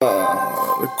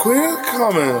The queen is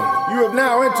coming. You have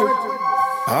now entered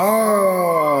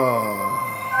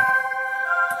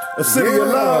a city of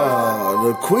love.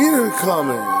 The queen is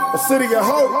coming. A city of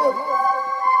hope.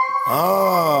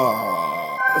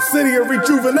 A city of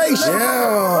rejuvenation.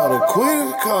 Yeah, the queen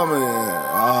is coming.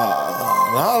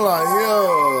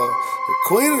 The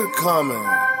queen is coming.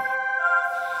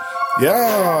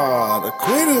 Yeah, the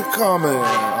queen is coming.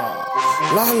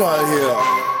 Lala here.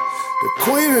 The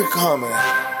queen is coming.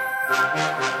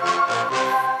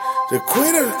 The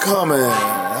queen is coming.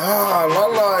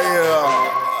 Lala here.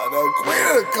 The queen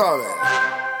is coming.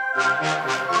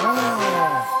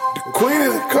 The queen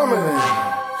is coming.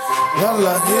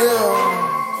 Lala here.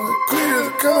 The queen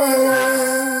is coming.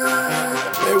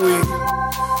 May we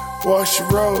wash your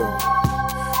robe,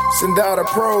 send out a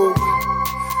probe,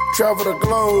 travel the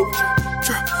globe,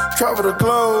 travel the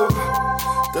globe.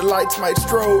 The lights might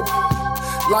strobe,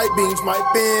 light beams might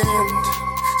bend,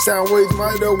 sound waves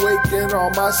might awaken all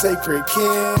my sacred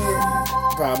kin.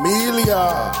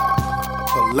 Familia,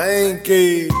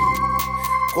 Palenque,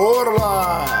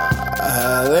 Corla,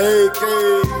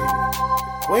 Leke,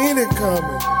 Queen is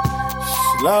coming.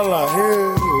 Lala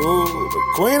here, the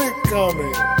queen is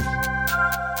coming.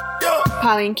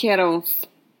 Palenqueros,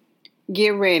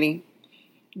 get ready.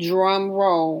 Drum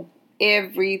roll.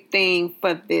 Everything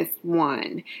for this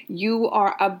one. You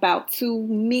are about to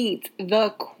meet the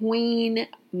Queen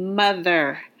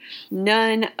Mother,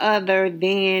 none other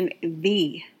than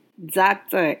the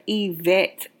Dr.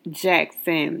 Yvette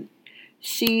Jackson.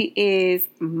 She is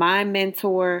my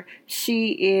mentor.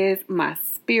 She is my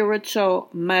spiritual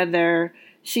mother.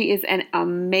 She is an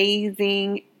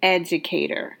amazing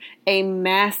educator, a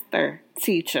master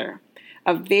teacher,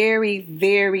 a very,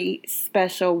 very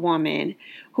special woman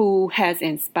who has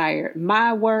inspired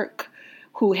my work,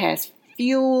 who has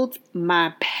fueled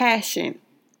my passion.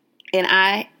 And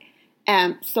I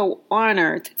am so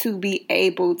honored to be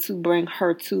able to bring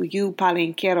her to you,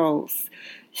 Palenqueros.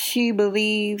 She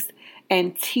believes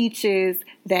and teaches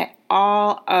that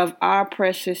all of our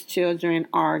precious children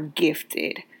are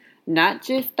gifted. Not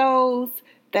just those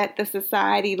that the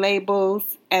society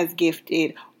labels as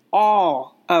gifted.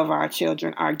 All of our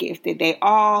children are gifted. They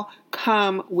all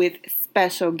come with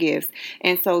special gifts.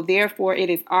 And so therefore it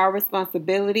is our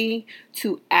responsibility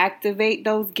to activate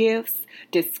those gifts,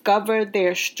 discover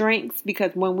their strengths,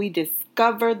 because when we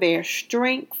discover their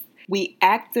strengths, we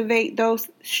activate those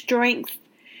strengths.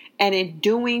 And in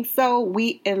doing so,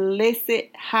 we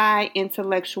elicit high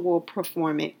intellectual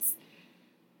performance.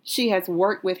 She has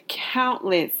worked with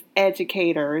countless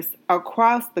educators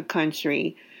across the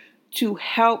country to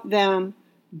help them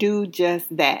do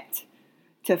just that,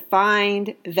 to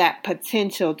find that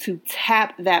potential, to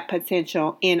tap that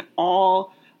potential in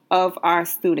all of our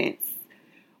students.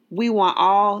 We want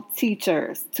all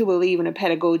teachers to believe in a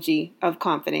pedagogy of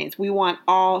confidence. We want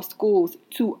all schools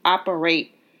to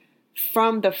operate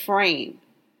from the frame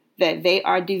that they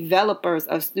are developers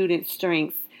of student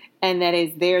strengths, and that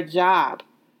is their job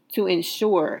to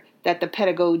ensure that the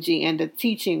pedagogy and the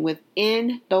teaching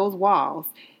within those walls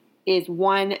is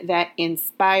one that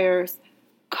inspires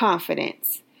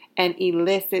confidence and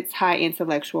elicits high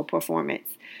intellectual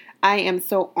performance. I am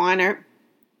so honored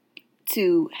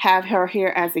to have her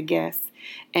here as a guest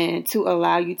and to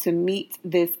allow you to meet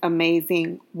this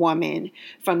amazing woman.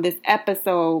 From this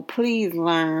episode, please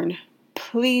learn,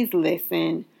 please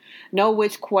listen, know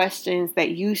which questions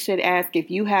that you should ask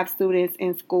if you have students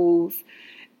in schools,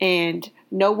 and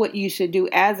know what you should do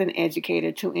as an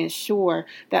educator to ensure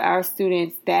that our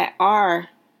students that are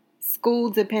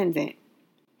school dependent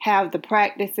have the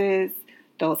practices,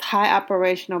 those high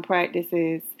operational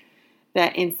practices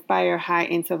that inspire high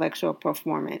intellectual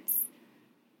performance.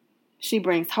 She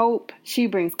brings hope, she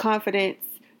brings confidence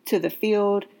to the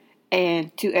field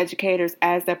and to educators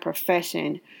as a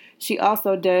profession. She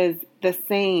also does the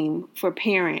same for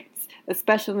parents,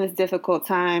 especially in this difficult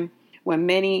time when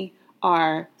many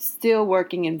are still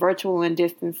working in virtual and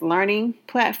distance learning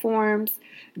platforms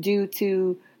due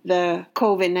to the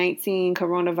COVID-19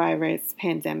 coronavirus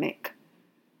pandemic.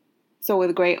 So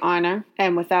with great honor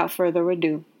and without further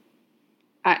ado,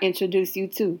 I introduce you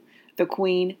to the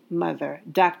Queen Mother,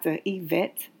 Dr.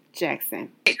 Yvette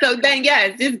Jackson. So then,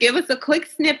 yes, just give us a quick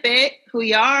snippet, who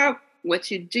you are,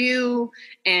 what you do,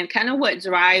 and kind of what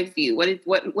drives you.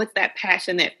 What's that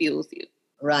passion that fuels you?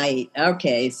 Right.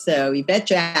 Okay. So Yvette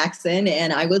Jackson,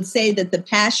 and I would say that the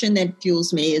passion that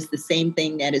fuels me is the same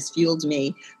thing that has fueled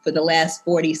me for the last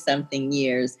 40-something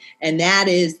years. And that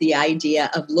is the idea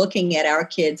of looking at our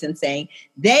kids and saying,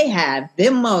 they have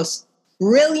the most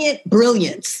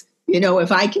brilliance. You know,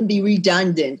 if I can be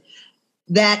redundant,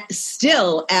 that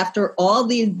still, after all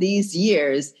these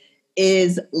years,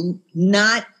 is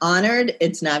not honored,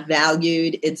 it's not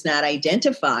valued, it's not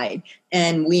identified.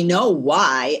 And we know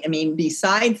why. I mean,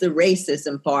 besides the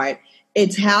racism part,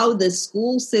 it's how the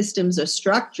school systems are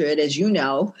structured, as you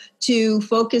know, to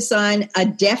focus on a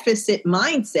deficit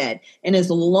mindset. And as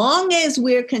long as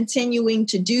we're continuing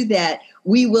to do that,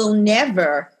 we will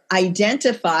never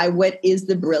identify what is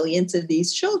the brilliance of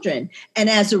these children. And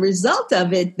as a result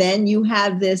of it, then you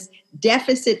have this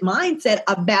deficit mindset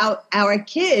about our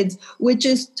kids, which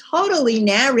is totally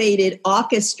narrated,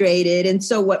 orchestrated. And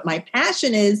so what my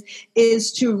passion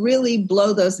is to really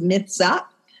blow those myths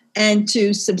up and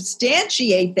to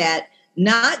substantiate that,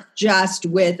 not just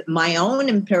with my own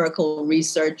empirical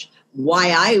research,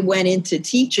 why I went into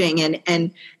teaching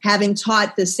and having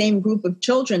taught the same group of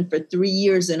children for 3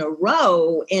 years in a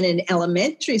row in an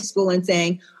elementary school and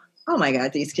saying, oh my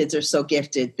God, these kids are so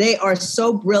gifted. They are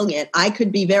so brilliant. I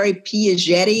could be very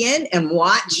Piagetian and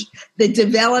watch the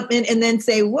development and then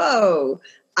say, whoa,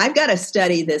 I've got to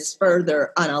study this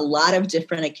further on a lot of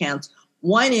different accounts.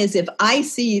 One is, if I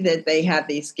see that they have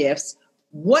these gifts,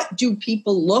 what do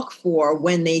people look for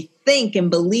when they think and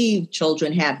believe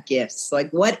children have gifts? Like,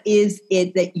 what is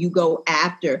it that you go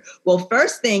after? Well,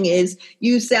 first thing is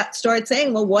you start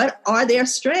saying, well, what are their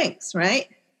strengths, right?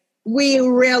 We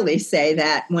rarely say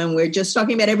that when we're just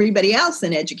talking about everybody else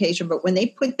in education, but when they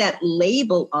put that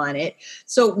label on it.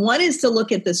 So one is to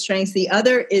look at the strengths. The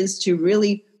other is to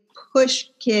really push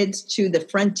kids to the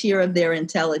frontier of their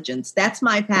intelligence. That's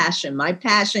my passion. My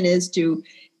passion is to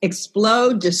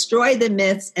explode, destroy the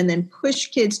myths, and then push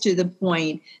kids to the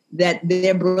point that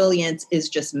their brilliance is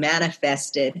just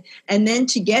manifested. And then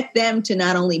to get them to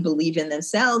not only believe in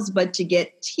themselves, but to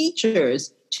get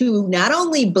teachers to not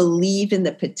only believe in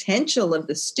the potential of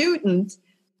the students,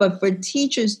 but for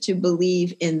teachers to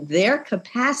believe in their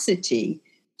capacity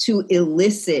to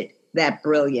elicit that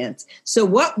brilliance. So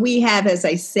what we have as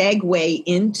I segue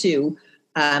into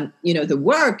the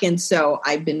work. And so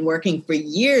I've been working for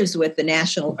years with the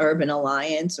National Urban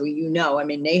Alliance. So,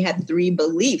 they have 3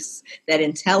 beliefs: that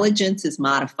intelligence is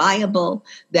modifiable,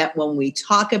 that when we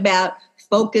talk about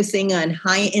focusing on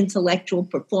high intellectual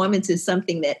performance is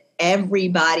something that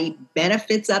everybody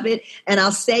benefits of it. And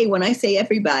I'll say, when I say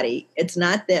everybody, it's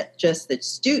not that just the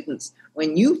students.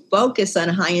 When you focus on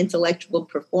high intellectual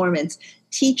performance,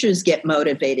 teachers get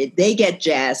motivated, they get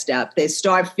jazzed up, they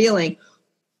start feeling,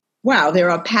 wow, there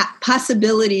are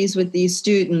possibilities with these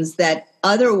students that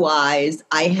otherwise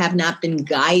I have not been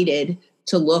guided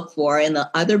to look for. And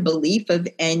the other belief of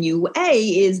NUA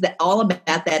is that all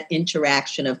about that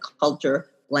interaction of culture,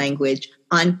 language,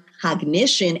 on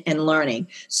cognition and learning.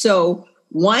 So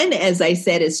one, as I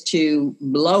said, is to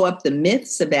blow up the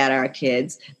myths about our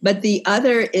kids, but the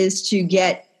other is to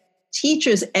get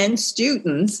teachers and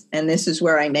students, and this is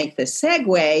where I make the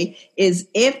segue, is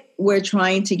if we're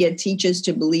trying to get teachers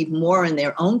to believe more in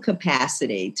their own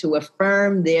capacity, to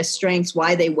affirm their strengths,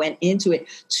 why they went into it,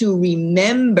 to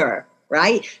remember,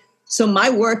 right? So my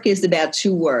work is about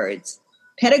 2 words.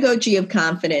 Pedagogy of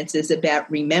confidence is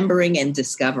about remembering and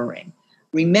discovering.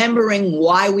 Remembering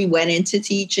why we went into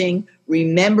teaching,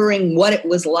 remembering what it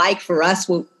was like for us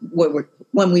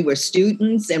when we were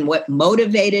students and what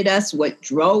motivated us, what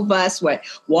drove us,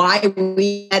 why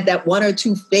we had that 1 or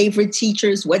 2 favorite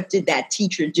teachers, what did that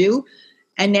teacher do?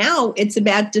 And now it's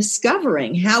about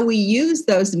discovering how we use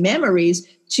those memories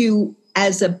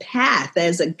as a path,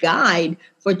 as a guide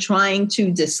for trying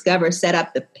to discover, set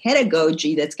up the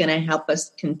pedagogy that's going to help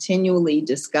us continually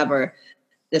discover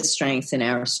the strengths in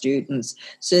our students.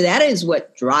 So that is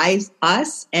what drives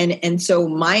us. And so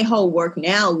my whole work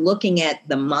now, looking at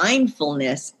the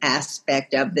mindfulness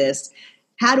aspect of this,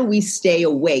 how do we stay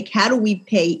awake? How do we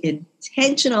pay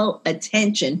intentional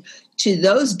attention to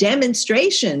those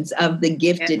demonstrations of the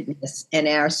giftedness in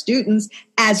our students,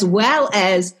 as well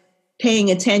as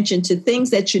paying attention to things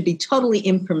that should be totally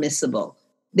impermissible?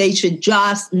 They should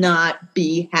just not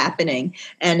be happening.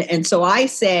 And so I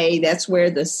say that's where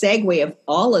the segue of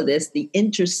all of this, the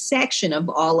intersection of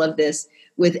all of this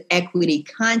with equity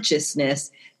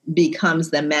consciousness,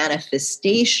 becomes the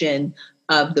manifestation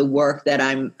of the work that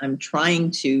I'm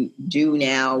trying to do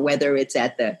now, whether it's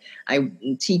I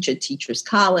teach at Teachers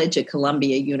College at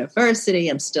Columbia University.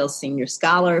 I'm still senior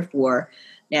scholar for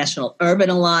National Urban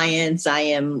Alliance. I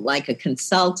am like a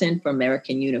consultant for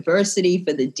American University,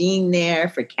 for the dean there,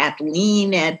 for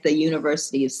Kathleen at the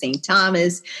University of St.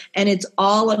 Thomas. And it's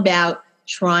all about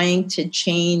trying to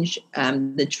change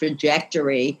the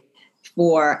trajectory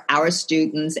for our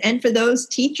students and for those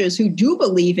teachers who do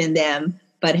believe in them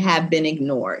but have been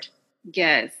ignored.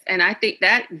 Yes. And I think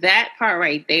that part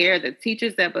right there, the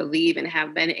teachers that believe and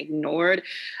have been ignored,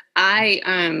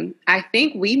 I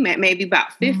think we met maybe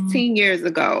about 15 years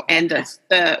ago. And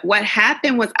the what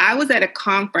happened was I was at a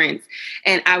conference,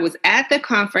 and I was at the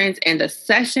conference, and the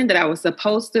session that I was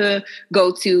supposed to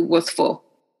go to was full.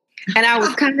 And I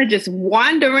was kind of just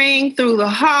wandering through the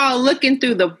hall, looking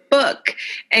through the book.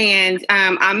 And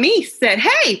Ami said,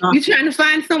 "Hey, you trying to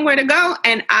find somewhere to go?"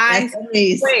 And I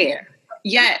swear,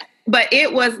 yeah. But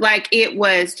it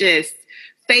was just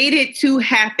fated to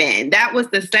happen. That was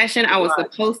the session I was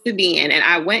supposed to be in. And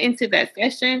I went into that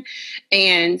session,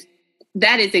 and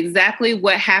that is exactly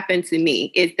what happened to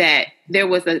me, is that there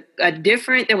was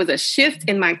a shift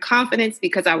in my confidence,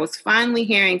 because I was finally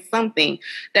hearing something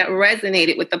that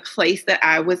resonated with the place that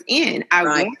I was in. I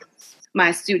want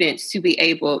my students to be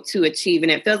able to achieve.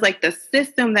 And it feels like the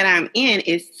system that I'm in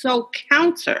is so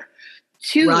counter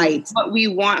to what we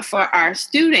want for our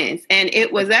students. And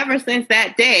it was ever since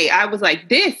that day, I was like,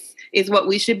 this is what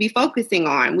we should be focusing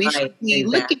on. We should be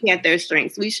looking at their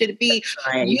strengths. We should be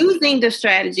using the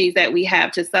strategies that we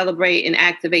have to celebrate and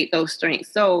activate those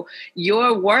strengths. So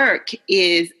your work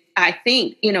is, I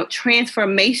think,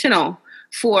 transformational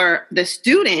for the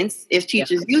students if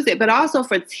teachers use it, but also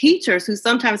for teachers who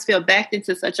sometimes feel backed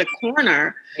into such a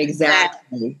corner.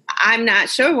 Exactly. I'm not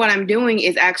sure what I'm doing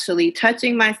is actually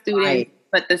touching my students,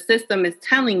 but the system is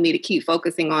telling me to keep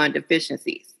focusing on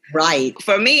deficiencies. Right.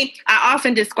 For me, I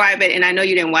often describe it, and I know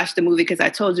you didn't watch the movie because I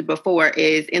told you before,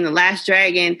 is in The Last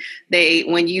Dragon,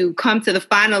 when you come to the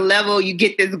final level, you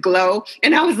get this glow.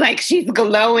 And I was like, she's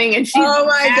glowing, and she's oh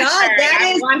my God,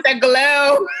 I want the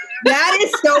glow. That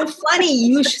is so funny.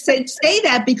 You should say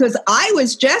that, because I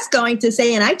was just going to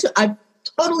say, and I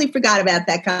totally forgot about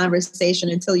that conversation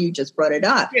until you just brought it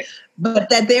up, but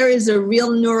that there is a real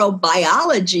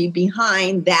neurobiology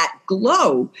behind that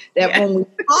glow, that when we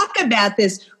talk about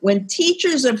this, when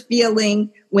teachers are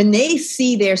feeling, when they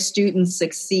see their students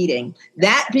succeeding,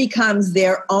 that becomes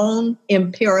their own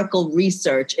empirical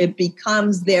research. It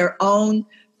becomes their own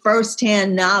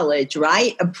firsthand knowledge,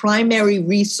 right? A primary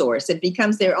resource. It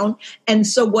becomes their own. And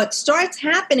so what starts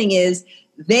happening is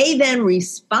they then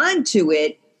respond to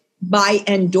it by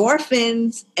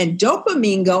endorphins and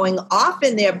dopamine going off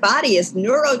in their body as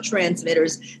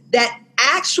neurotransmitters that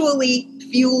actually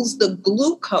fuels the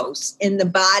glucose in the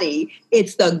body.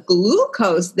 It's the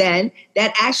glucose then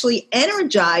that actually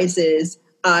energizes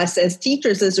us as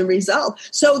teachers as a result,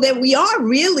 so that we are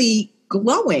really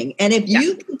glowing. And if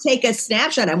you can take a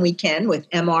snapshot, and we can with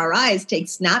MRIs take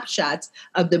snapshots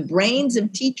of the brains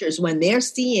of teachers when they're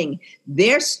seeing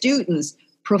their students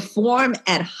perform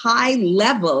at high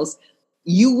levels,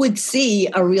 you would see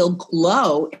a real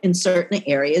glow in certain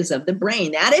areas of the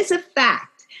brain. That is a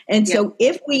fact. And so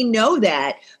if we know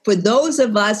that, for those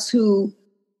of us who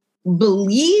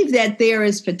believe that there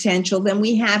is potential, then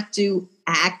we have to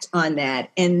act on that.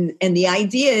 And the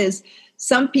idea is,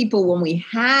 some people, when we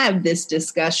have this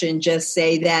discussion, just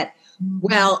say that,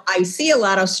 well, I see a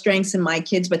lot of strengths in my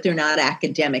kids, but they're not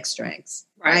academic strengths.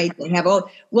 Right. They have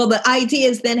well, the idea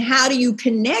is then, how do you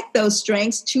connect those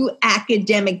strengths to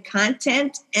academic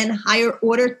content and higher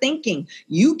order thinking?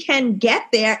 You can get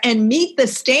there and meet the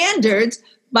standards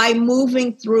by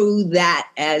moving through that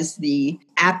as the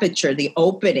aperture, the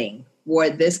opening for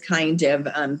this kind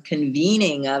of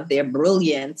convening of their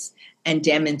brilliance and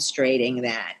demonstrating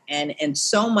that. And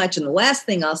so much. And the last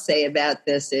thing I'll say about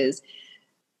this is,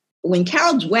 when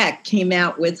Carol Dweck came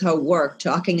out with her work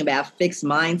talking about fixed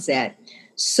mindset,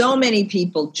 so many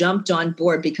people jumped on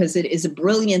board because it is a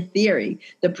brilliant theory.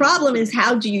 The problem is,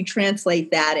 how do you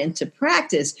translate that into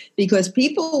practice? Because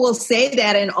people will say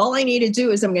that, and all I need to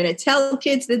do is I'm going to tell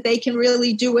kids that they can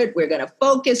really do it. We're going to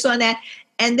focus on that.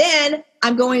 And then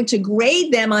I'm going to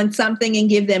grade them on something and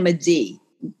give them a D,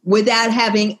 without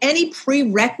having any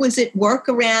prerequisite work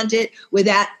around it,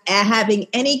 without having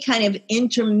any kind of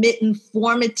intermittent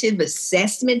formative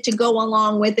assessment to go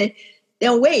along with it.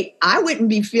 Then wait, I wouldn't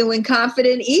be feeling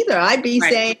confident either. I'd be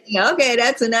saying, okay,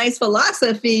 that's a nice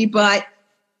philosophy, but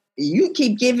you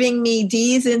keep giving me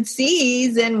D's and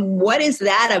C's, and what is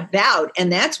that about?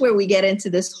 And that's where we get into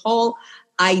this whole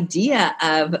idea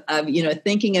of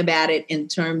thinking about it in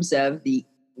terms of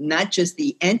not just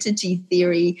the entity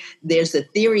theory. There's a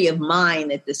theory of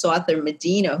mind that this author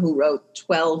Medina, who wrote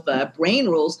 12 Brain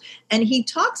Rules, and he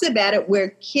talks about it where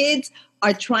kids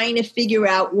are trying to figure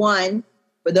out, one,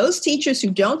 for those teachers who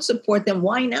don't support them,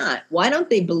 why not? Why don't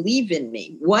they believe in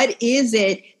me? What is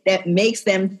it that makes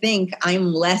them think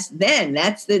I'm less than?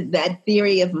 That's that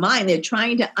theory of mind. They're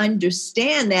trying to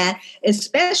understand that,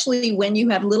 especially when you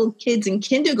have little kids in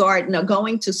kindergarten are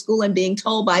going to school and being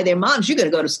told by their moms, you're going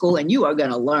to go to school and you are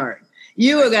going to learn.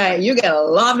 You're gonna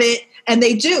love it. And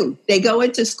they do. They go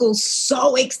into school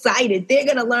so excited. They're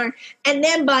going to learn. And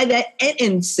then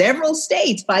in several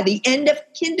states, by the end of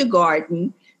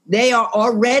kindergarten, they are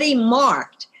already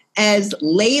marked as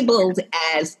labeled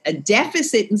as a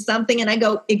deficit in something. And I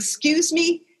go, excuse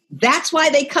me, that's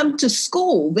why they come to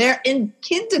school. They're in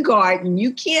kindergarten.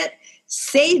 You can't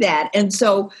say that. And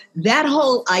so that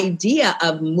whole idea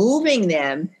of moving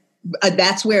them,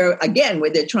 that's where, again,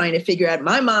 where they're trying to figure out,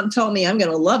 my mom told me I'm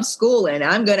going to love school and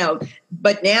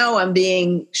but now I'm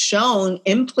being shown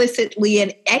implicitly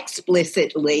and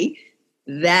explicitly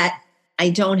that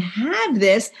I don't have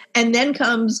this. And then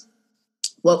comes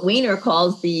what Wiener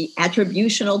calls the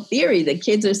attributional theory. The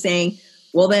kids are saying,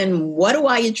 well, then what do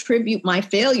I attribute my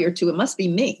failure to? It must be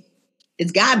me.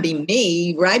 It's got to be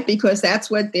me, right? Because that's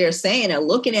what they're saying. And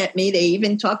looking at me, they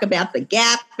even talk about the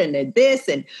gap and the this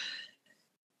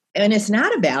and it's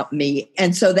not about me.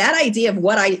 And so that idea of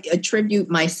what I attribute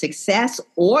my success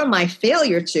or my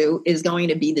failure to is going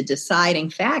to be the deciding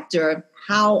factor of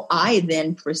how I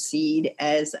then proceed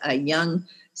as a young,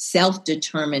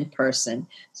 self-determined person.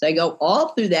 So I go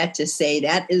all through that to say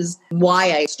that is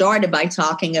why I started by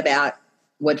talking about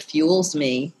what fuels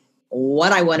me,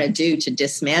 what I want to do to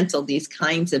dismantle these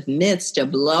kinds of myths, to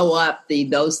blow up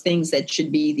those things that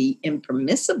should be the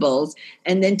impermissibles,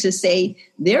 and then to say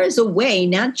there is a way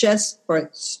not just for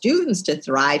students to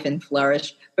thrive and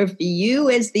flourish, but for you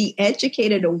as the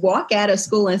educator to walk out of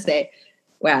school and say,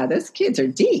 wow, those kids are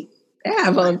deep. They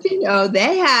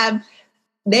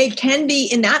can be,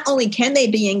 and not only can they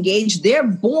be engaged, they're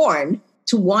born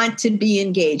to want to be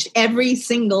engaged, every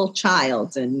single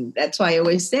child. And that's why I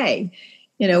always say,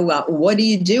 what do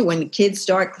you do when kids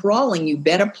start crawling? You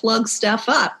better plug stuff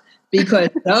up because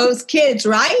those kids,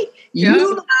 right?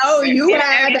 You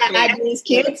have had these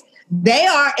kids. They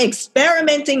are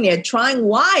experimenting. They're trying.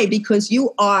 Why? Because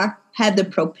you have the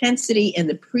propensity and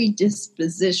the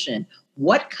predisposition.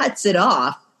 What cuts it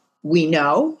off? We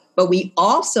know, but we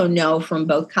also know from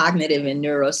both cognitive and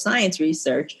neuroscience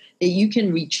research that you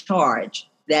can recharge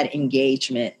that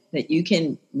engagement, that you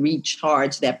can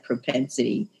recharge that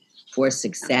propensity for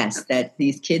success that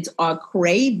these kids are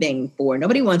craving for.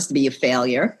 Nobody wants to be a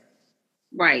failure.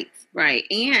 Right.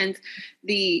 And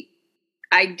the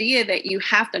idea that you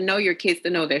have to know your kids to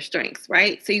know their strengths,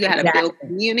 right? So you got to build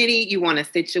community. You want to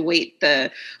situate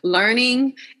the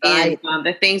learning and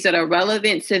the things that are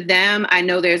relevant to them. I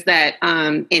know there's that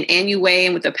in NUA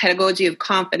and with the pedagogy of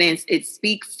confidence, it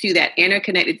speaks to that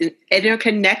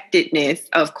interconnectedness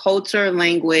of culture,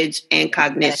 language, and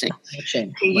cognition.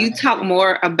 Can you talk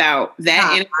more about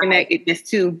that interconnectedness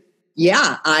too?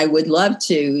 Yeah, I would love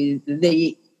to.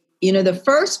 The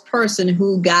first person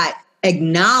who got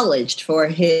acknowledged for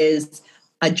his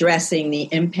addressing the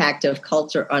impact of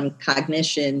culture on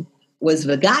cognition was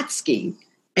Vygotsky.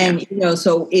 And,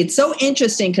 so it's so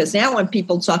interesting because now when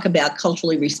people talk about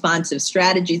culturally responsive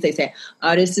strategies, they say,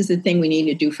 oh, this is the thing we need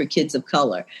to do for kids of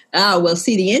color. Oh, well,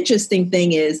 see, the interesting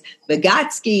thing is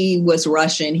Vygotsky was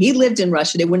Russian. He lived in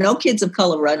Russia. There were no kids of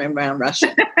color running around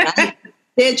Russia. Right?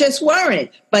 There just weren't.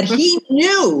 But he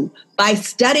knew by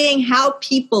studying how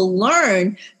people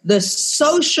learn the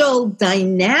social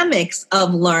dynamics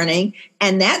of learning,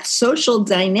 and that social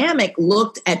dynamic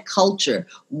looked at culture.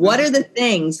 What are the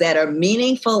things that are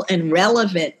meaningful and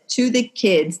relevant to the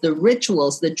kids, the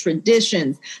rituals, the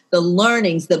traditions, the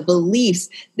learnings, the beliefs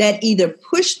that either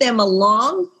push them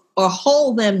along or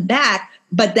hold them back,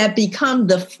 but that become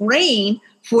the frame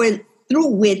through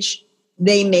which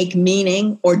they make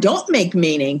meaning or don't make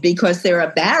meaning because there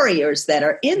are barriers that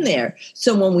are in there.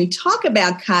 So when we talk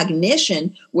about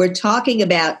cognition, we're talking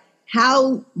about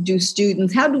how do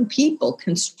people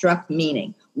construct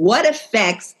meaning? What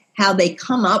affects how they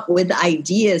come up with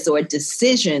ideas or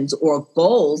decisions or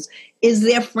goals is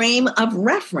their frame of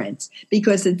reference,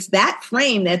 because it's that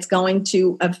frame that's going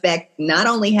to affect not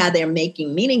only how they're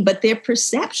making meaning, but their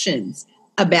perceptions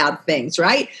about things,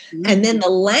 right? Mm-hmm. And then the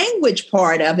language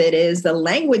part of it is the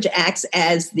language acts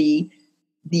as the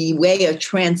way of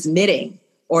transmitting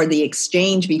or the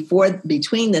exchange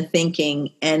between the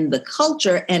thinking and the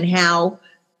culture, and how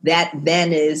that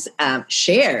then is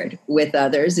shared with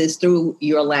others is through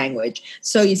your language.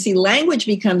 So you see, language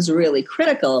becomes really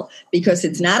critical because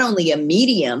it's not only a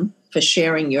medium for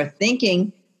sharing your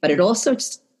thinking, but it also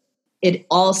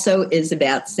is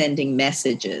about sending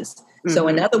messages. So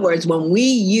in other words, when we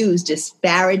use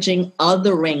disparaging,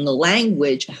 othering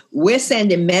language, we're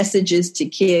sending messages to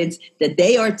kids that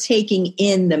they are taking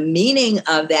in the meaning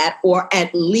of that, or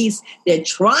at least they're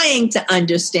trying to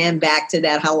understand back to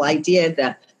that whole idea of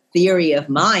the theory of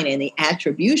mind and the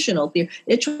attributional theory.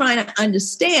 They're trying to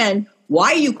understand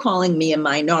why are you calling me a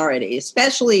minority?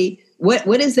 Especially, what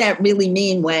does that really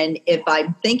mean when, if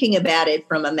I'm thinking about it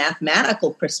from a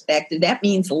mathematical perspective, that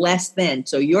means less than.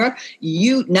 So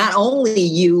not only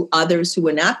you, others who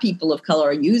are not people of color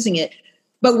are using it,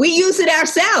 but we use it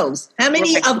ourselves. How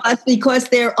many of us, because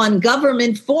they're on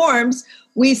government forms,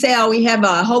 we say, oh, we have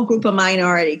a whole group of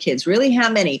minority kids. Really, how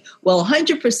many? Well,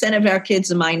 100% of our kids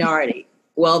are minority.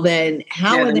 Well, then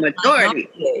how are they majority?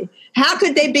 Minority? How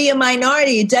could they be a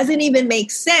minority? It doesn't even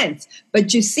make sense.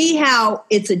 But you see how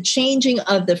it's a changing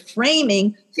of the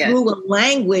framing through a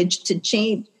language to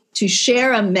change, to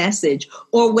share a message,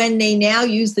 or when they now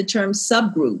use the term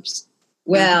subgroups.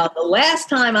 Well, the last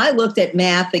time I looked at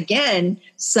math, again,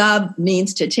 sub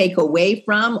means to take away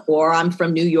from, or I'm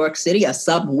from New York City, a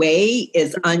subway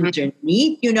is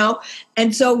underneath,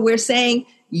 And so we're saying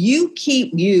when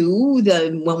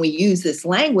we use this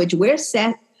language,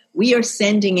 we are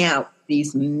sending out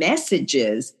these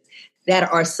messages that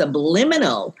are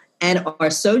subliminal and are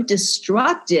so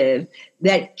destructive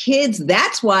that kids,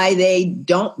 that's why they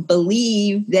don't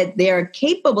believe that they're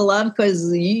capable of,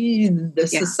 because the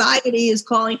society is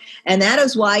calling. And that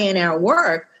is why in our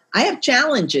work, I have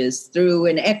challenges through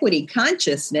an equity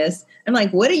consciousness. I'm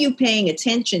like, what are you paying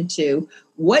attention to?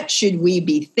 What should we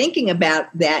be thinking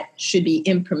about that should be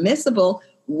impermissible?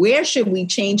 Where should we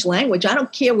change language? I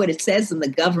don't care what it says in the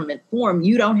government form.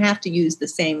 You don't have to use the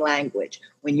same language.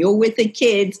 When you're with the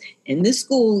kids in the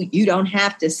school, you don't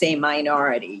have to say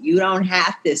minority. You don't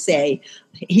have to say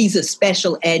he's a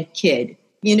special ed kid.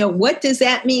 What does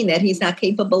that mean? That he's not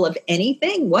capable of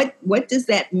anything? What does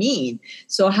that mean?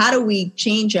 So how do we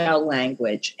change our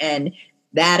language? And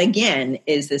that, again,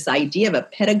 is this idea of a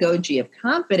pedagogy of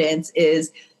confidence.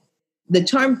 Is the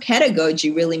term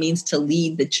pedagogy really means to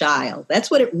lead the child.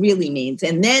 That's what it really means.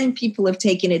 And then people have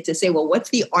taken it to say, well,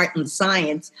 what's the art and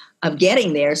science of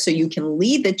getting there so you can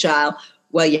lead the child?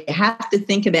 Well, you have to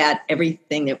think about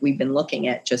everything that we've been looking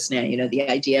at just now, the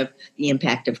idea of the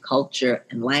impact of culture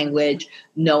and language,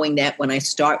 knowing that when I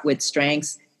start with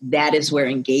strengths, that is where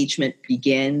engagement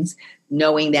begins.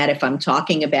 Knowing that if I'm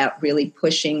talking about really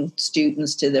pushing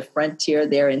students to the frontier of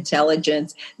their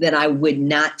intelligence, then I would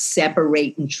not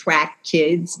separate and track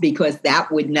kids, because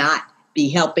that would not be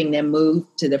helping them move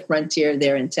to the frontier of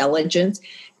their intelligence.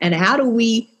 And how do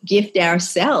we gift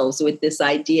ourselves with this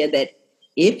idea that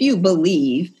if you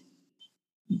believe,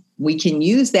 we can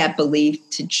use that belief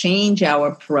to change our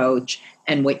approach,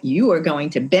 and what you are going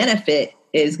to benefit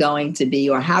is going to be,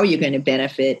 or how you're going to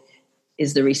benefit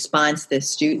is the response that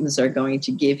students are going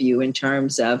to give you in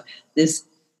terms of this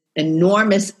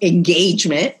enormous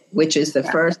engagement, which is the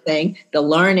first thing, the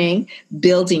learning,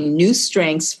 building new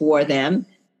strengths for them.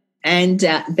 And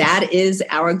that is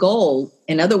our goal.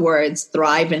 In other words,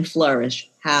 thrive and flourish.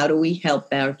 How do we help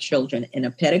our children in a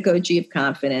pedagogy of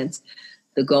confidence?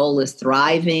 The goal is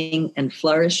thriving and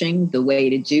flourishing. The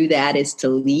way to do that is to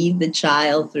lead the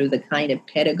child through the kind of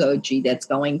pedagogy that's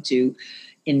going to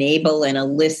enable and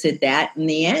elicit that. And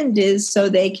the end is so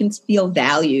they can feel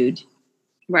valued.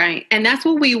 Right. And that's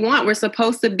what we want. We're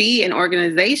supposed to be an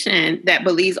organization that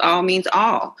believes all means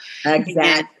all.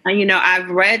 Exactly. And, I've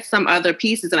read some other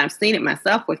pieces, and I've seen it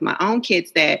myself with my own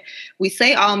kids, that we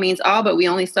say all means all, but we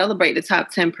only celebrate the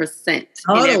top 10%.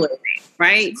 Totally.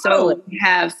 Right. Totally. So we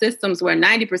have systems where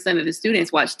 90% of the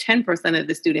students watch 10% of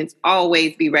the students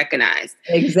always be recognized.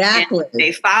 Exactly. And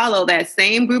they follow that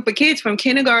same group of kids from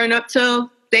kindergarten up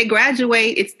till they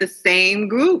graduate. It's the same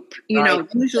group.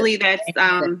 Usually that's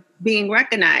being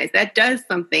recognized. That does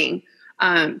something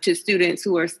to students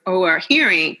who are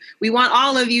hearing. We want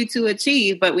all of you to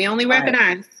achieve, but we only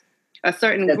recognize a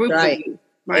certain group of you.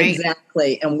 Right?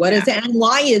 Exactly. And what is that? And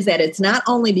why is that? It's not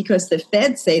only because the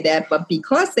feds say that, but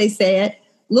because they say it.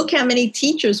 Look how many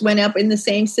teachers went up in the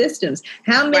same systems.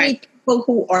 How many people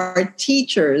who are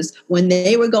teachers, when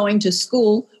they were going to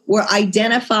school, were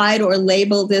identified or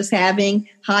labeled as having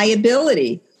high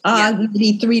ability?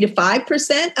 Maybe 3 to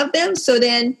 5% of them. So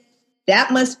then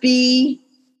that must be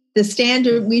the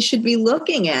standard we should be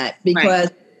looking at, because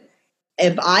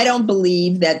if I don't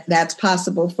believe that that's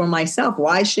possible for myself,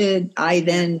 why should I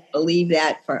then believe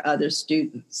that for other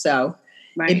students? So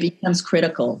it becomes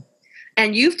critical.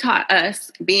 And you've taught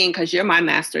us, because you're my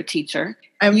master teacher.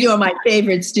 And you're my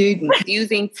favorite student.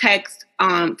 Using text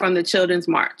from the Children's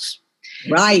March.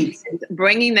 Right.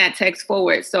 Bringing that text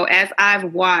forward. So as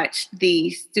I've watched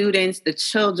the students, the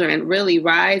children really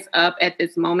rise up at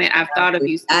this moment, I've thought of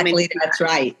you. Exactly, that's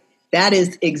right. That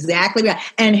is exactly right.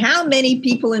 And how many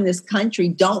people in this country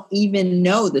don't even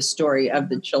know the story of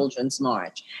the Children's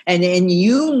March? And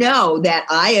you know that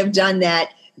I have done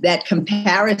that that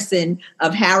comparison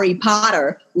of Harry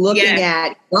Potter looking Yes.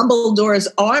 at Dumbledore's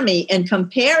army and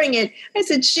comparing it. I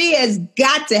said, she has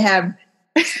got to have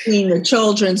seen the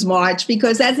Children's March,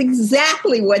 because that's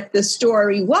exactly what the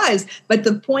story was. But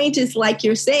the point is, like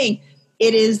you're saying,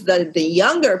 it is the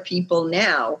younger people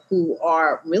now who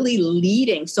are really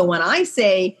leading. So when I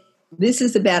say this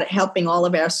is about helping all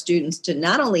of our students to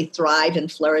not only thrive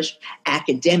and flourish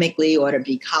academically or to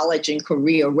be college and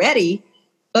career ready,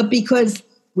 but because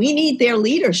we need their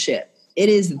leadership. It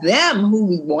is them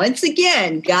who once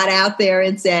again got out there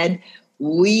and said,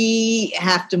 we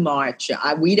have to march.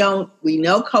 We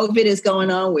know COVID is going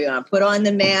on. We're going to put on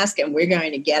the mask and we're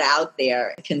going to get out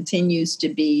there. It continues to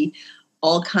be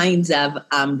all kinds of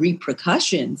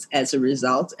repercussions as a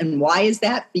result. And why is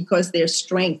that? Because there's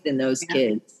strength in those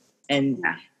kids. And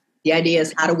the idea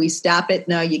is, how do we stop it?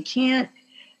 No, you can't.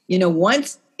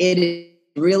 Once it is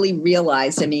really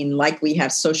realized, like we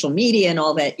have social media and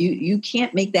all that, you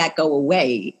can't make that go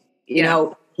away.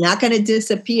 Not going to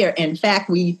disappear. In fact,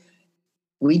 we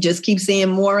just keep seeing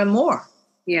more and more.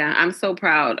 Yeah, I'm so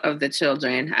proud of the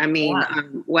children.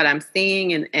 What I'm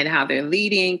seeing and how they're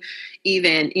leading.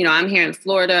 Even, I'm here in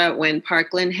Florida when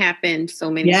Parkland happened. So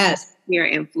many people here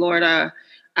in Florida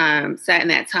sat in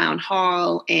that town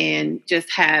hall and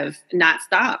just have not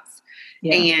stopped.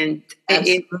 Yeah, and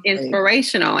it's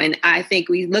inspirational. And I think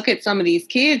we look at some of these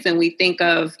kids and we think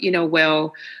of,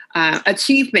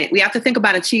 achievement. We have to think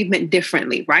about achievement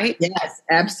differently, right? Yes,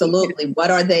 absolutely.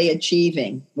 What are they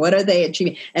achieving?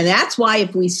 And that's why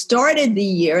if we started the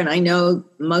year, and I know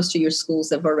most of your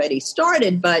schools have already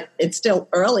started, but it's still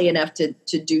early enough to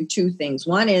do two things.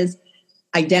 One is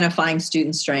identifying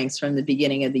student strengths from the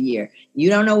beginning of the year. You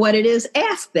don't know what it is?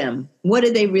 Ask them. What are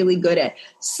they really good at?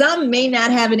 Some may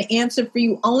not have an answer for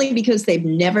you only because they've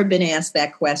never been asked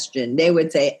that question. They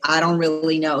would say, I don't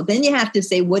really know. Then you have to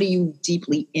say, what are you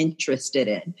deeply interested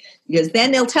in? Because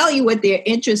then they'll tell you what they're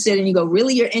interested in. You go,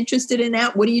 really, you're interested in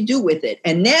that? What do you do with it?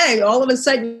 And then all of a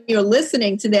sudden you're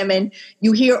listening to them and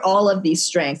you hear all of these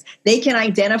strengths. They can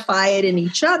identify it in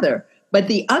each other. But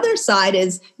the other side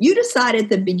is, you decide at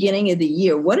the beginning of the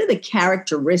year, what are the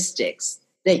characteristics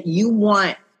that you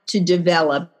want to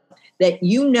develop that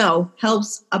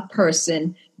helps a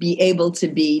person be able to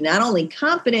be not only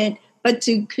confident, but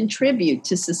to contribute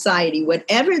to society.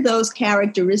 Whatever those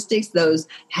characteristics, those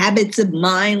habits of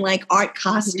mind, like Art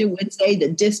Costa would say, the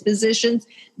dispositions,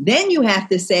 then you have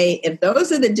to say, if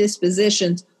those are the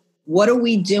dispositions, what are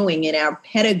we doing in our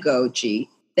pedagogy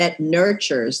that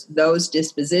nurtures those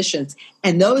dispositions?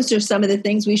 And those are some of the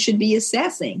things we should be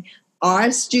assessing.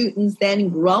 Are students then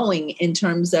growing in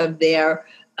terms of their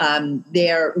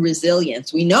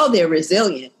resilience? We know they're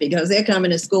resilient because they're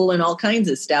coming to school and all kinds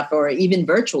of stuff, or even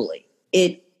virtually.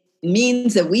 It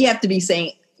means that we have to be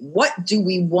saying, what do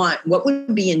we want? What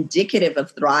would be indicative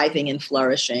of thriving and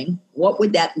flourishing? What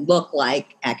would that look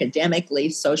like academically,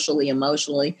 socially,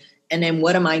 emotionally? And then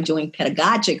what am I doing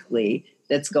pedagogically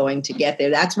that's going to get there?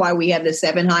 That's why we have the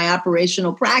 7 high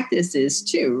operational practices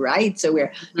too, right? So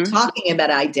we're talking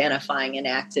about identifying and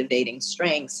activating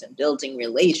strengths and building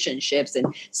relationships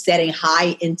and setting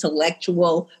high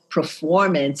intellectual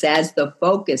performance as the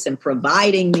focus and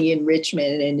providing the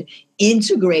enrichment and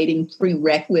integrating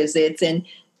prerequisites and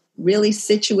really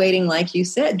situating, like you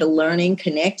said, the learning,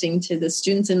 connecting to the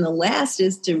students. And the last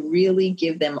is to really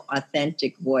give them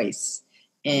authentic voice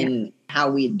in how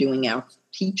we're doing our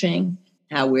teaching,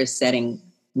 how we're setting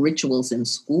rituals in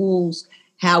schools,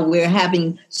 how we're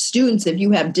having students. If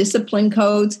you have discipline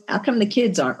codes, how come the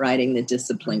kids aren't writing the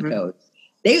discipline codes?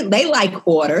 They like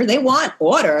order. They want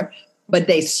order, but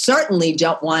they certainly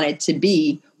don't want it to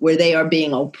be where they are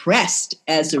being oppressed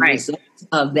as a result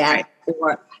of that,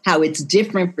 or how it's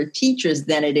different for teachers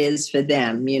than it is for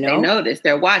them. They know this.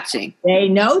 They're watching. They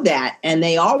know that, and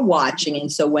they are watching.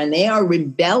 And so when they are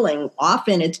rebelling,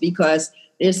 often it's because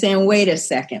they're saying, wait a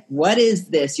second, what is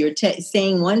this? You're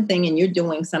saying one thing and you're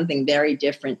doing something very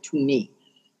different to me.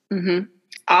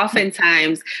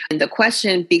 Oftentimes, the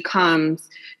question becomes,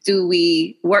 do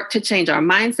we work to change our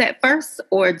mindset first,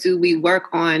 or do we work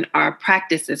on our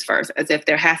practices first, as if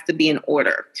there has to be an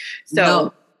order?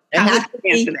 So how would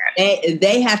you answer that?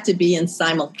 They have to be in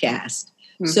simulcast.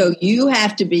 So you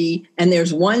have to be, and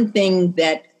there's one thing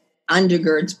that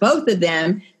undergirds both of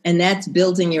them, and that's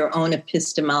building your own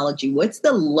epistemology. What's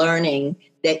the learning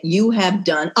that you have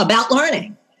done about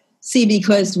learning? See,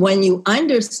 because when you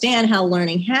understand how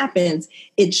learning happens,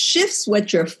 it shifts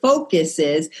what your focus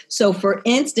is. So, for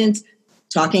instance,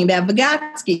 talking about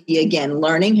Vygotsky again,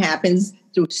 learning happens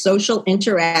through social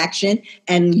interaction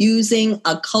and using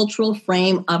a cultural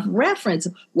frame of reference.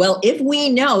 Well, if we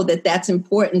know that that's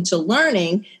important to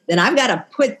learning, then I've got to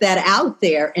put that out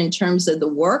there in terms of the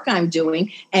work I'm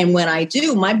doing. And when I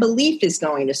do, my belief is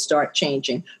going to start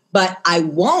changing. But I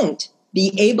won't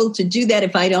be able to do that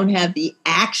if I don't have the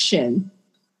action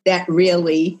that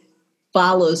really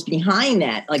follows behind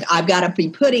that. Like, I've got to be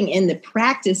putting in the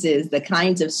practices, the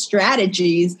kinds of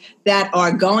strategies that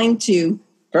are going to,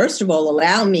 first of all,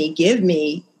 give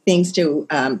me things to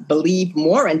believe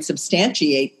more and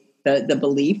substantiate the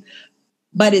belief.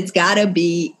 But it's got to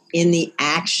be in the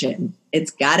action.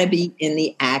 It's got to be in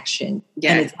the action.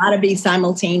 Yes. And it's got to be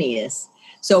simultaneous.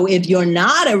 So if you're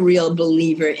not a real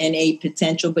believer in a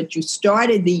potential, but you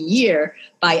started the year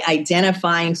by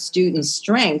identifying student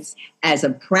strengths as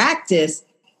a practice,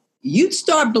 you'd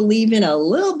start believing a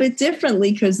little bit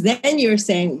differently, because then you're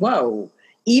saying, whoa,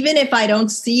 even if I don't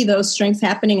see those strengths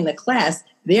happening in the class,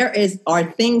 are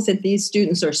things that these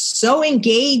students are so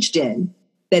engaged in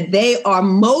that they are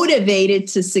motivated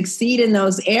to succeed in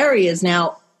those areas.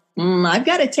 Now, I've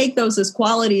got to take those as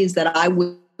qualities that I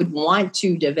would want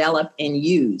to develop and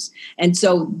use. And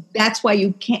so that's why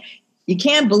you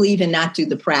can't believe and not do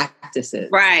the practices.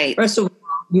 Right. First of all,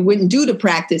 you wouldn't do the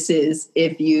practices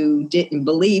if you didn't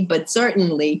believe, but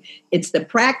certainly it's the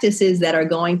practices that are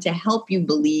going to help you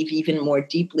believe even more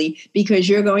deeply, because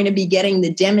you're going to be getting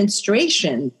the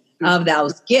demonstration of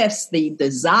those gifts, the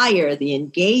desire, the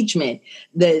engagement,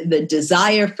 the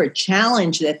desire for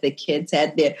challenge that the kids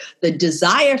had there, the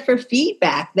desire for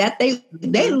feedback, that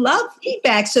they love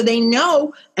feedback, so they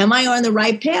know, am I on the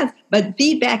right path? But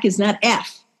feedback is not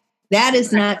F. That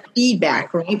is not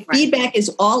feedback, right? Feedback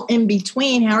is all in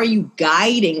between. How are you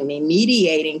guiding me,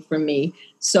 mediating for me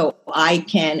so I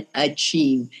can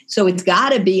achieve? So it's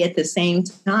got to be at the same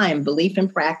time. Belief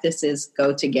and practices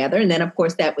go together. And then, of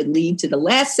course, that would lead to the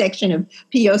last section of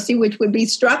POC, which would be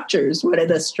structures. What are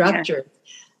the structures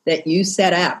that you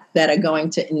set up that are going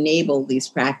to enable these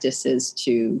practices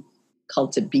to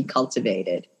be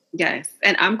cultivated? Yes.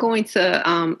 And I'm going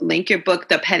to link your book,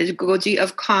 The Pedagogy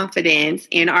of Confidence,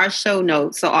 in our show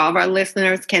notes so all of our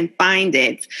listeners can find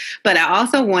it. But I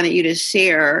also wanted you to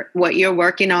share what you're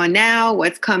working on now,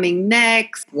 what's coming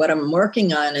next. What I'm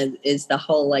working on is the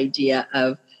whole idea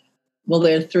of, well,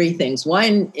 there are three things.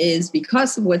 One is,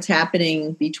 because of what's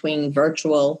happening between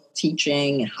virtual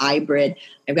teaching and hybrid,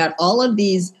 I've got all of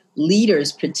these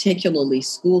leaders, particularly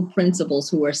school principals,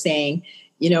 who are saying,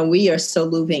 we are so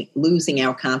losing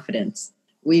our confidence.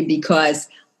 Because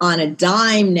on a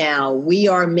dime now, we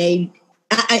are made,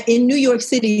 in New York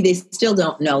City, they still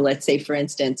don't know, let's say, for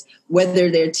instance, whether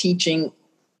they're teaching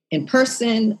in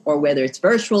person or whether it's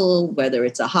virtual, whether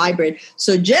it's a hybrid.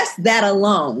 So just that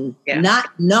alone,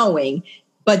 not knowing,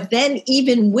 but then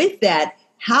even with that,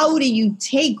 how do you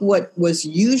take what was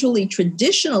usually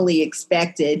traditionally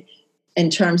expected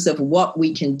in terms of what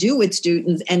we can do with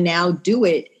students and now do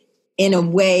it in a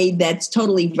way that's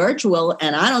totally virtual?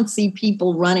 And I don't see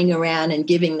people running around and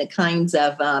giving the kinds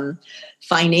of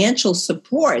financial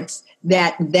supports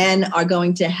that then are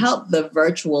going to help the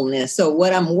virtualness. So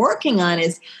what I'm working on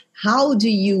is, how do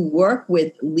you work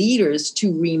with leaders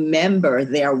to remember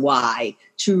their why,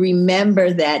 to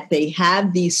remember that they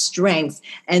have these strengths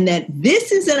and that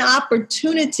this is an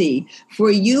opportunity for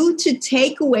you to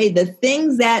take away the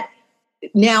things that,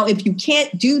 now, if you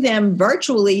can't do them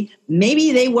virtually,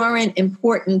 maybe they weren't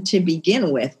important to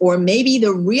begin with. Or maybe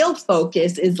the real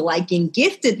focus is like in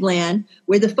Gifted Land,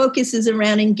 where the focus is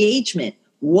around engagement.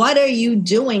 What are you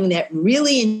doing that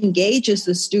really engages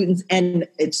the students? And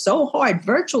it's so hard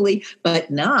virtually,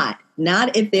 but not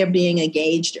if they're being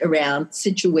engaged around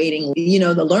situating,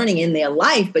 the learning in their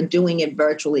life, but doing it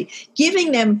virtually.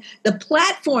 Giving them the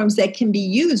platforms that can be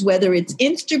used, whether it's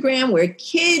Instagram, where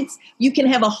you can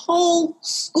have a whole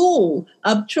school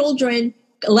of children,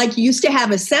 like you used to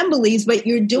have assemblies, but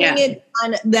you're doing it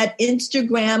on that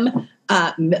Instagram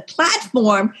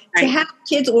platform to have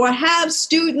kids or have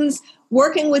students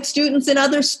working with students in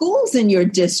other schools in your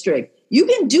district. You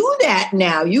can do that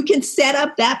now. You can set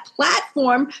up that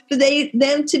platform for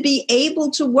them to be able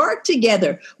to work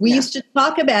together. We used to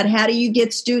talk about, how do you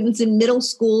get students in middle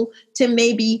school to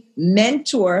maybe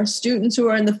mentor students who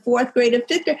are in the 4th grade or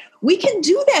 5th grade. We can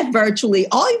do that virtually.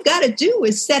 All you've got to do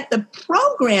is set the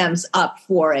programs up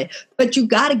for it, but you've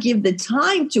got to give the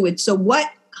time to it. So what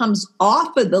comes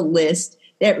off of the list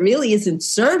that really isn't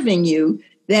serving you,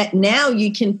 that now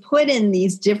you can put in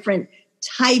these different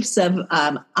types of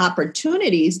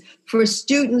opportunities for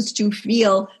students to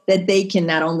feel that they can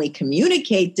not only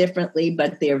communicate differently,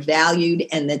 but they're valued,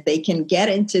 and that they can get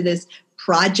into this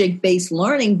project-based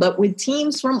learning, but with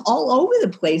teams from all over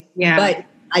the place. Yeah. But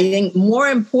I think more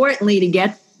importantly, to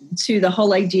get to the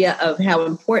whole idea of how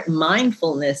important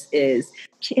mindfulness is,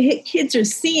 kids are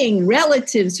seeing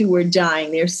relatives who are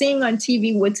dying. They're seeing on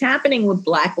TV what's happening with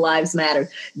Black Lives Matter.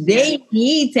 They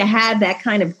need to have that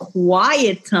kind of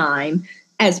quiet time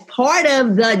as part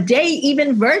of the day,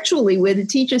 even virtually, where the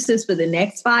teacher says for the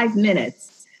next 5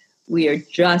 minutes, we are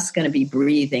just going to be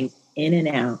breathing in and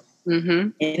out.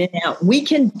 In and out. We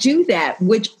can do that,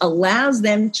 which allows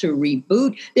them to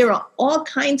reboot. There are all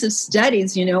kinds of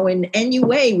studies, in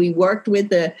NUA, we worked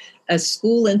with a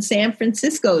school in San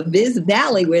Francisco, Viz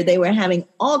Valley, where they were having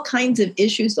all kinds of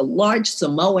issues, a large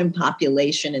Samoan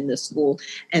population in the school.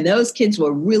 And those kids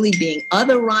were really being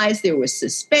otherized. There was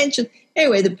suspension.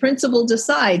 Anyway, the principal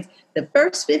decides the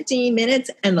first 15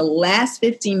 minutes and the last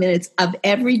 15 minutes of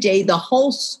every day, the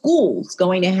whole school's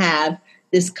going to have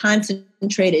this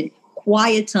concentrated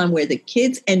quiet time where the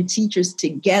kids and teachers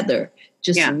together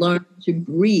just learn to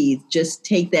breathe, just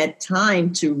take that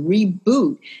time to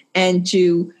reboot and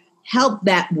to help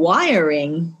that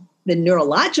wiring, the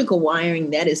neurological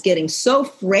wiring that is getting so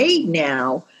frayed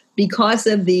now because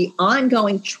of the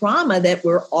ongoing trauma that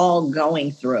we're all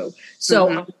going through. So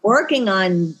I'm working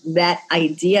on that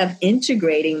idea of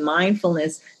integrating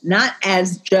mindfulness, not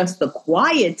as just the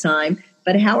quiet time,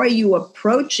 but how are you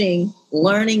approaching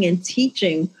learning and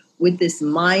teaching with this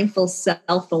mindful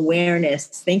self-awareness,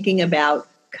 thinking about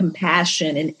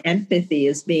compassion and empathy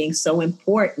as being so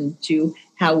important to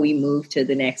how we move to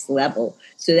the next level.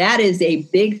 So that is a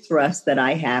big thrust that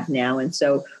I have now. And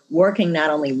so working,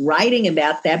 not only writing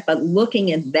about that, but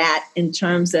looking at that in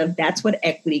terms of that's what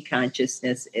equity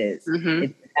consciousness is.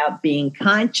 It's about being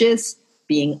conscious,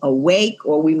 being awake,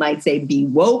 or we might say be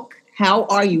woke. How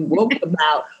are you woke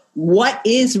about what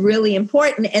is really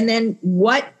important? And then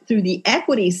what through the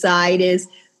equity side is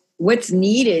what's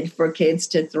needed for kids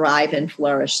to thrive and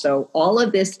flourish. So all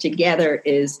of this together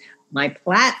is my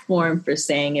platform for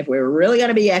saying, if we're really going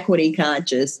to be equity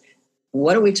conscious,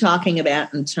 what are we talking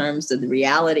about in terms of the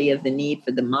reality of the need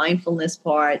for the mindfulness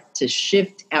part to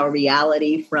shift our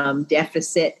reality from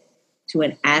deficit to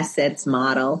an assets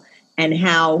model, and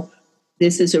how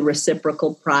this is a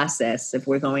reciprocal process. If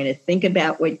we're going to think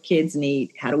about what kids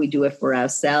need, how do we do it for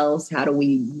ourselves? How do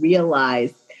we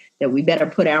realize that we better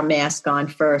put our mask on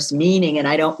first? Meaning, and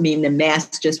I don't mean the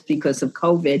mask just because of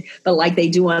COVID, but like they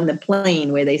do on the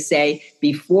plane where they say,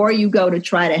 before you go to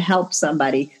try to help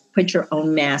somebody, put your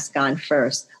own mask on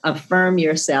first. Affirm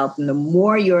yourself. And the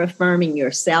more you're affirming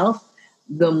yourself,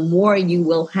 the more you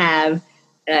will have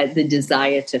the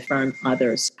desire to affirm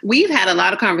others. We've had a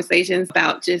lot of conversations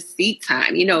about just seat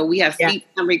time. We have seat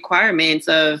time requirements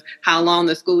of how long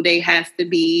the school day has to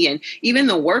be, and even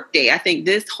the work day. I think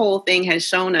this whole thing has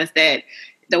shown us that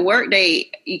the work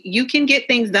day, you can get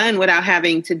things done without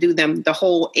having to do them the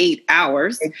whole 8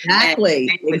 hours. Exactly.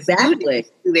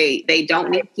 They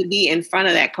don't need to be in front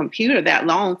of that computer that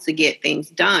long to get things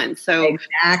done. So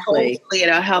hopefully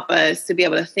it'll help us to be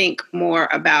able to think more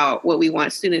about what we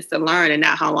want students to learn and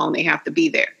not how long they have to be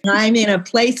there. I'm in a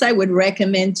place I would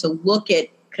recommend to look at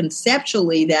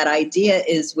conceptually. That idea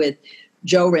is with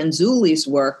Joe Renzulli's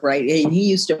work, right? And he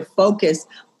used to focus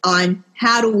on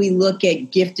how do we look at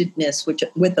giftedness, which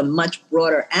with a much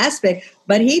broader aspect.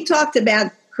 But he talked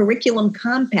about curriculum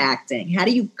compacting. How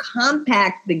do you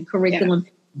compact the curriculum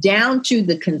down to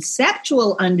the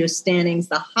conceptual understandings,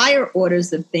 the higher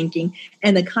orders of thinking,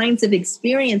 and the kinds of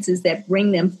experiences that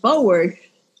bring them forward?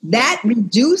 That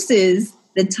reduces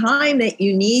the time that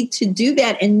you need to do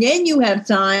that. And then you have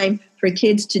time for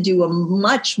kids to do a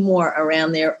much more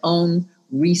around their own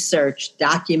research,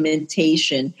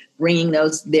 documentation, bringing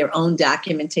their own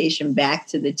documentation back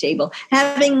to the table,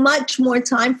 having much more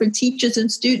time for teachers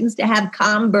and students to have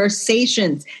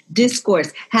conversations,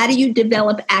 discourse. How do you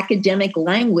develop academic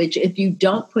language if you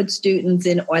don't put students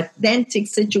in authentic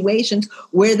situations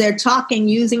where they're talking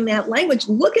using that language?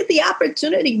 Look at the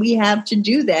opportunity we have to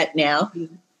do that now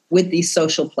with these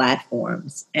social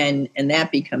platforms, and that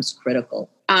becomes critical.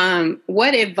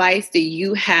 What advice do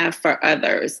you have for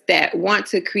others that want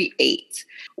to create?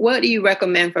 What do you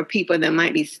recommend for people that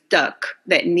might be stuck,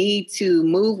 that need to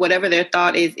move whatever their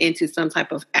thought is into some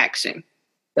type of action?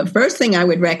 The first thing I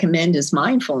would recommend is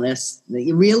mindfulness.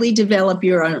 You really develop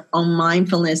your own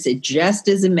mindfulness. It just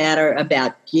is a matter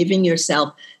about giving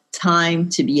yourself time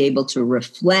to be able to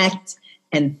reflect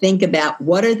and think about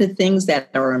what are the things that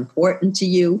are important to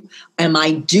you. Am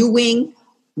I doing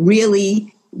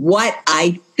really what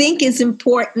I think is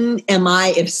important?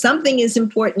 If something is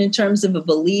important in terms of a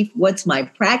belief, what's my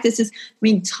practices?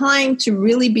 Time to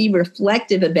really be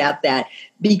reflective about that.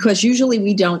 because usually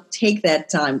we don't take that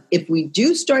time. If we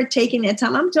do start taking that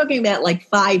time, I'm talking about like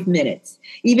 5 minutes.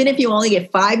 Even if you only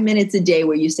get 5 minutes a day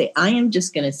where you say, I am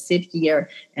just going to sit here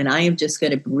and I am just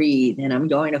going to breathe and I'm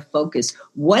going to focus.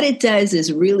 What it does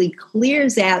is really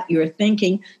clears out your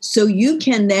thinking so you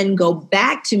can then go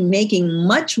back to making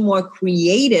much more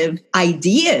creative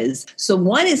ideas. So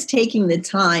one is taking the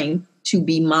time to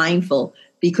be mindful,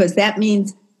 because that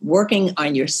means working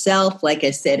on yourself, like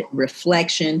I said,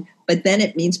 reflection, but then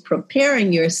it means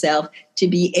preparing yourself to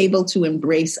be able to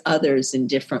embrace others in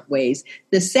different ways.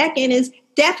 The second is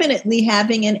definitely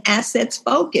having an assets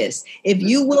focus. If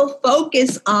you will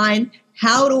focus on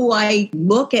how do I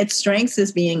look at strengths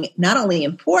as being not only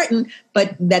important,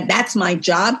 but that's my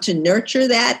job to nurture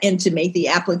that and to make the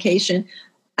application,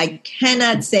 I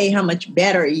cannot say how much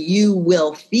better you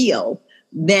will feel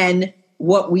than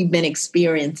what we've been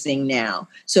experiencing now.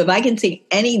 So if I can take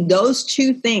those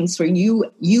two things for you,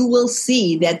 you will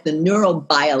see that the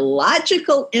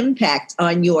neurobiological impact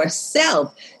on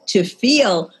yourself to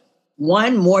feel,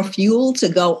 one, more fuel to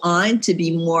go on, to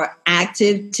be more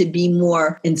active, to be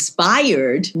more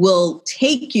inspired, will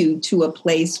take you to a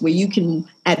place where you can,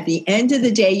 at the end of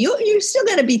the day, you're still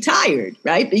going to be tired,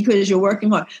 right? Because you're working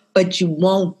hard, but you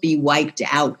won't be wiped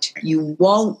out. You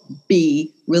won't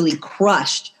be really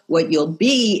crushed. What you'll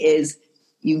be is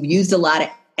you've used a lot of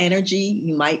energy.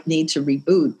 You might need to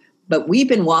reboot. But we've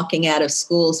been walking out of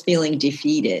schools feeling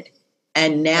defeated.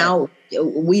 And now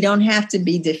we don't have to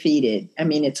be defeated. I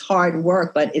mean, it's hard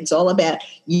work, but it's all about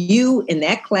you in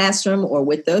that classroom or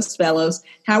with those fellows.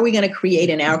 How are we going to create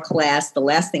in our class? The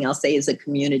last thing I'll say is a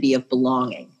community of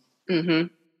belonging. Mm-hmm.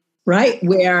 Right?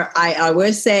 Where I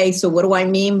always say, so what do I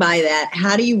mean by that?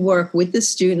 How do you work with the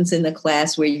students in the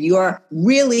class where you're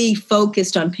really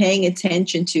focused on paying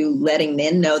attention to letting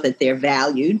them know that they're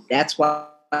valued? That's why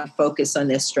I focus on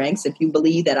their strengths. If you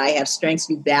believe that I have strengths,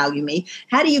 you value me.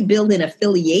 How do you build an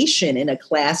affiliation in a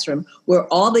classroom where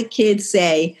all the kids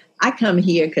say, I come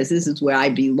here because this is where I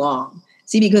belong?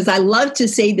 See, because I love to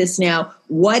say this now,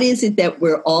 what is it that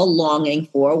we're all longing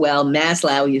for? Well,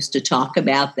 Maslow used to talk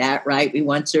about that, right? We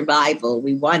want survival,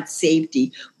 we want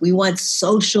safety, we want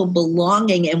social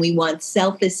belonging, and we want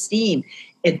self-esteem.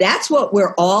 If that's what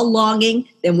we're all longing,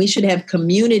 then we should have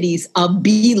communities of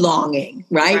belonging,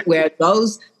 right? Where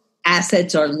those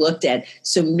assets are looked at.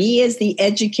 So me as the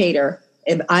educator,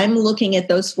 if I'm looking at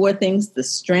those four things, the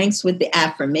strengths with the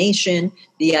affirmation,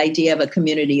 the idea of a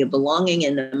community of belonging,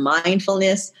 and the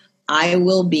mindfulness, I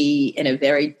will be in a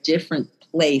very different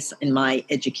place in my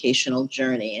educational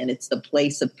journey. And it's the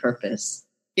place of purpose.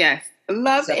 Yes,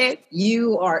 love it.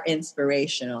 You are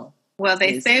inspirational. Well,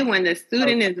 they say when the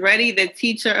student is ready, the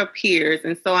teacher appears.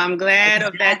 And so I'm glad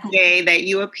of that day that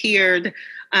you appeared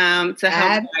to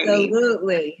help.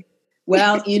 Absolutely.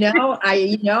 Well,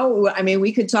 I mean,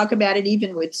 we could talk about it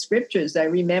even with scriptures. I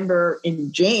remember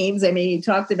in James, he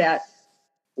talked about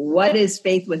what is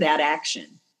faith without action.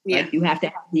 Yeah. Like you have to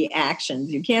have the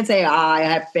actions. You can't say, I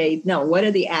have faith. No, what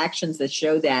are the actions that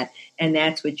show that? And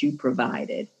that's what you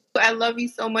provided. I love you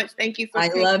so much. Thank you for I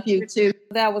love you too.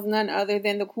 That was none other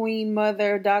than the Queen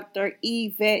Mother, Dr.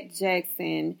 Yvette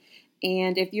Jackson.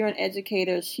 And if you're an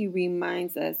educator, she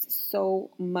reminds us so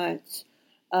much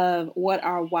of what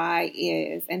our why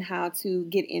is and how to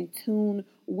get in tune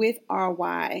with our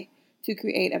why to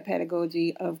create a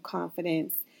pedagogy of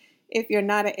confidence. If you're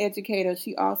not an educator,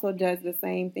 she also does the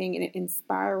same thing in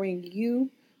inspiring you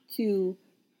to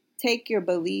take your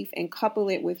belief and couple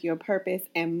it with your purpose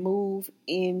and move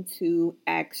into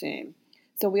action.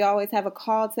 So we always have a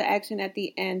call to action at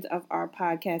the end of our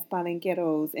podcast,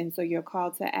 Palenqueros. And so your call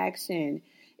to action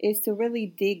is to really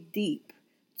dig deep,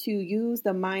 to use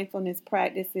the mindfulness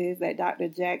practices that Dr.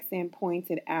 Jackson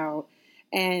pointed out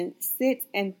and sit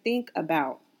and think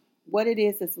about what it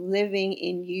is that's living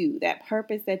in you, that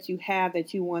purpose that you have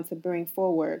that you want to bring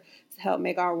forward to help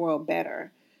make our world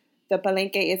better. The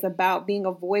Palenque is about being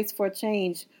a voice for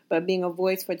change, but being a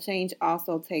voice for change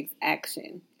also takes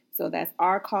action. So that's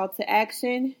our call to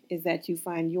action, is that you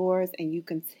find yours and you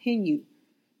continue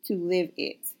to live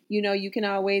it. You can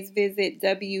always visit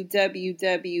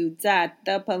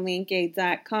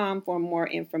www.thepalenque.com for more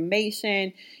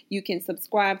information. You can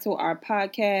subscribe to our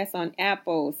podcast on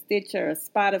Apple, Stitcher,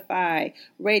 Spotify,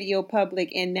 Radio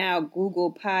Public, and now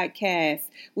Google Podcasts.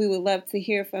 We would love to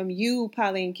hear from you,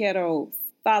 Palenqueros.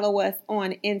 Follow us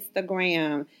on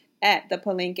Instagram at the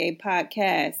Palenque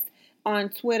Podcast, on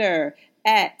Twitter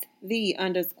at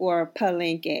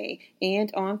 @the_Palenque,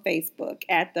 and on Facebook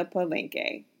at the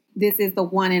Palenque. This is the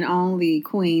one and only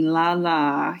Queen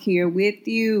Lala here with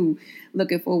you.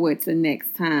 Looking forward to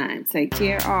next time. Take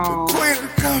care, all. The queen is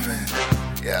coming.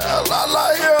 Yeah,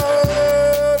 Lala,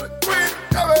 yeah.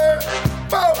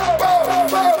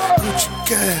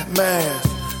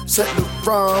 Set the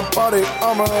rhyme, body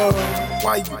armor.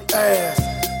 Why you ask?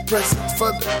 Presents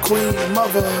for the Queen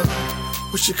Mother.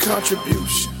 What's your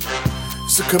contribution?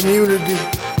 It's a community.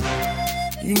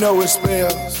 You know it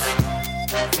spells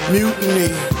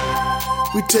mutiny.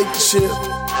 We take the ship,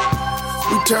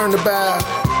 we turn the bow,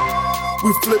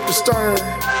 we flip the stern.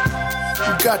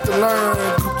 You got to learn,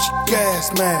 Gucci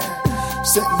gas man.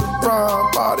 Setting the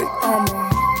rhyme, body armor.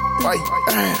 Why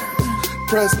you ask?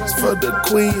 Presents for the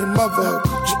Queen Mother,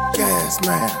 Gucci gas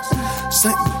mask.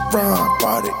 Saint Laurent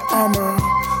body armor.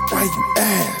 Why you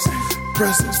ask?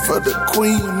 Presents for the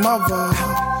Queen Mother.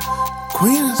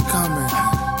 Queen is coming.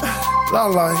 La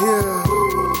la here.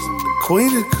 The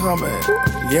Queen is coming.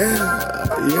 Yeah,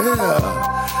 yeah.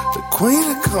 The Queen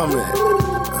is coming.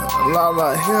 La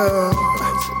la here.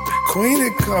 The Queen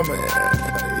is coming.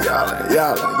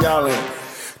 Y'all.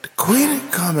 The Queen is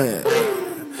coming.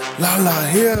 La la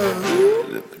here.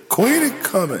 The Queen is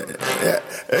coming. Yeah.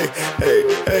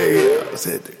 Hey. I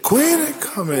said the Queen is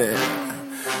coming.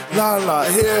 La la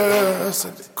here. I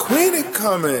said the Queen is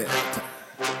coming.